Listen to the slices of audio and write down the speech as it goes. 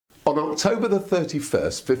On October the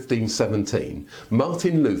 31st, 1517,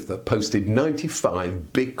 Martin Luther posted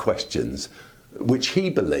 95 big questions which he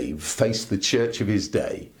believed faced the church of his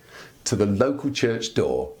day to the local church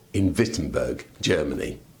door in Wittenberg,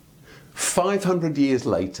 Germany. 500 years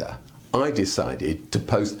later, I decided to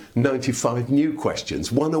post 95 new questions,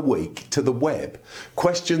 one a week, to the web.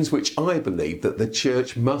 Questions which I believe that the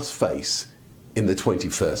church must face in the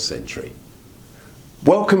 21st century.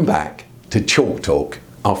 Welcome back to Chalke Talk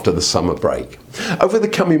after the summer break. Over the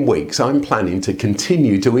coming weeks, I'm planning to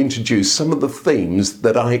continue to introduce some of the themes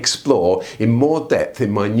that I explore in more depth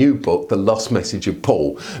in my new book, The Lost Message of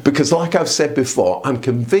Paul, because like I've said before, I'm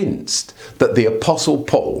convinced that the Apostle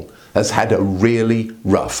Paul has had a really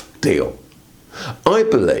rough deal. I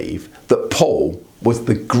believe that Paul was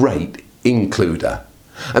the great includer,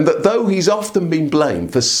 and that though he's often been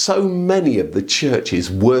blamed for so many of the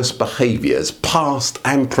church's worst behaviours, past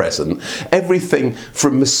and present, everything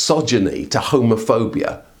from misogyny to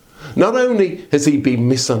homophobia, not only has he been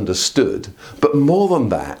misunderstood, but more than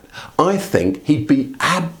that, I think he'd be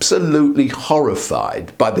absolutely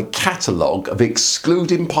horrified by the catalogue of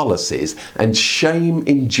excluding policies and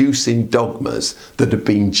shame-inducing dogmas that have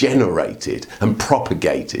been generated and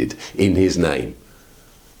propagated in his name.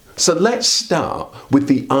 So let's start with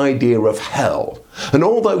the idea of hell and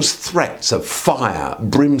all those threats of fire,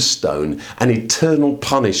 brimstone and eternal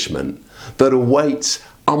punishment that awaits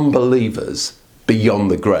unbelievers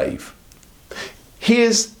beyond the grave.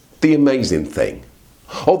 Here's the amazing thing.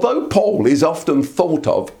 Although Paul is often thought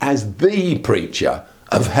of as the preacher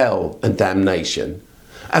of hell and damnation,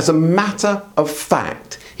 as a matter of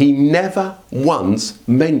fact, he never once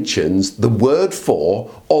mentions the word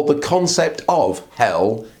for or the concept of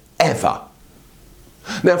hell ever.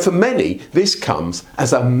 Now, for many, this comes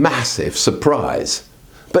as a massive surprise.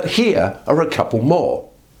 But here are a couple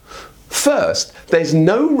more. First, there's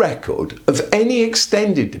no record of any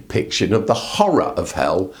extended depiction of the horror of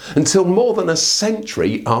hell until more than a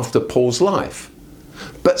century after Paul's life.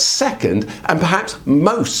 But second, and perhaps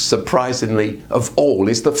most surprisingly of all,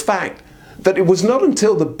 is the fact that it was not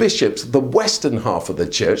until the bishops of the western half of the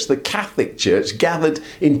church, the Catholic Church, gathered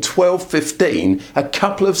in 1215, a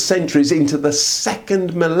couple of centuries into the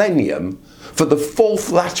second millennium, for the Fourth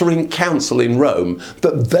Lateran Council in Rome,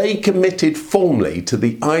 that they committed formally to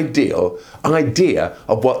the idea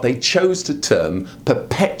of what they chose to term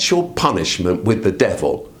perpetual punishment with the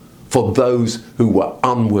devil for those who were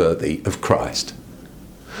unworthy of Christ.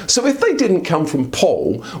 So if they didn't come from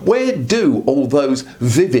Paul, where do all those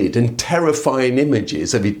vivid and terrifying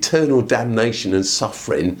images of eternal damnation and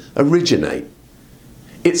suffering originate?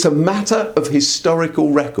 It's a matter of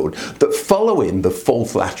historical record that following the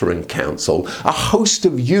Fourth Lateran Council, a host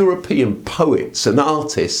of European poets and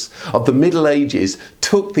artists of the Middle Ages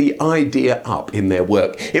took the idea up in their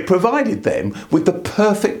work. It provided them with the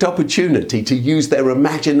perfect opportunity to use their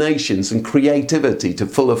imaginations and creativity to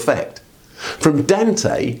full effect. From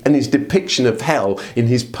Dante and his depiction of hell in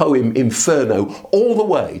his poem Inferno, all the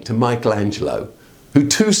way to Michelangelo, who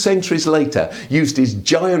 2 centuries later used his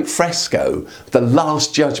giant fresco, The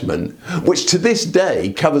Last Judgment, which to this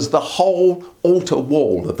day covers the whole altar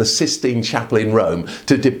wall of the Sistine Chapel in Rome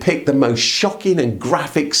to depict the most shocking and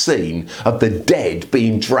graphic scene of the dead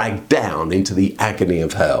being dragged down into the agony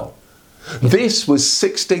of hell. This was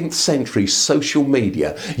 16th century social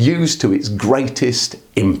media used to its greatest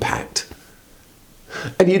impact.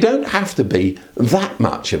 And you don't have to be that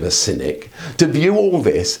much of a cynic to view all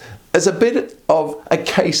this as a bit of a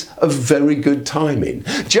case of very good timing.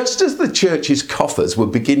 Just as the church's coffers were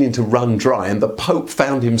beginning to run dry and the Pope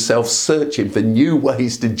found himself searching for new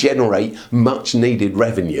ways to generate much needed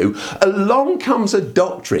revenue, along comes a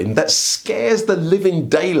doctrine that scares the living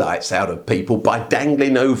daylights out of people by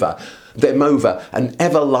dangling them over an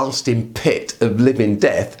everlasting pit of living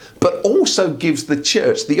death, but also gives the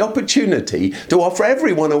church the opportunity to offer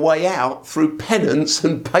everyone a way out through penance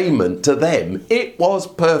and payment to them. It was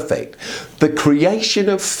perfect. The creation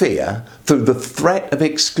of fear through the threat of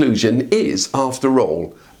exclusion is, after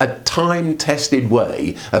all, a time-tested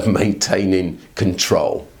way of maintaining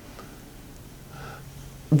control.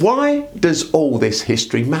 Why does all this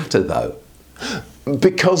history matter, though?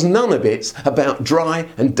 Because none of it's about dry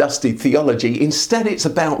and dusty theology. Instead, it's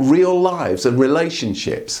about real lives and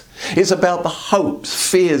relationships. It's about the hopes,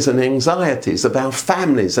 fears and anxieties of our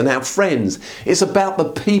families and our friends. It's about the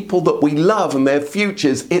people that we love and their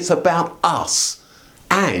futures. It's about us.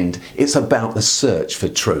 And it's about the search for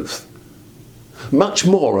truth. Much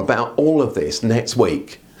more about all of this next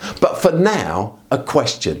week. But for now, a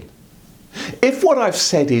question. If what I've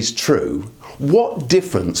said is true, what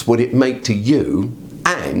difference would it make to you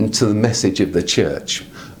and to the message of the church?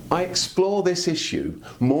 I explore this issue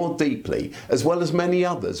more deeply, as well as many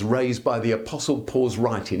others raised by the Apostle Paul's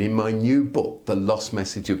writing in my new book, The Lost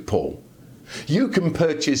Message of Paul. You can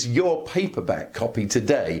purchase your paperback copy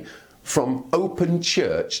today from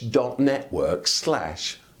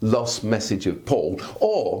openchurch.network/Lost Message of Paul,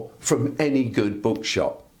 or from any good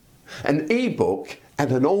bookshop. An ebook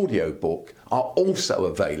and an audiobook are also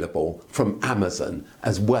available from Amazon,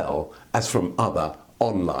 as well as from other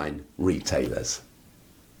online retailers.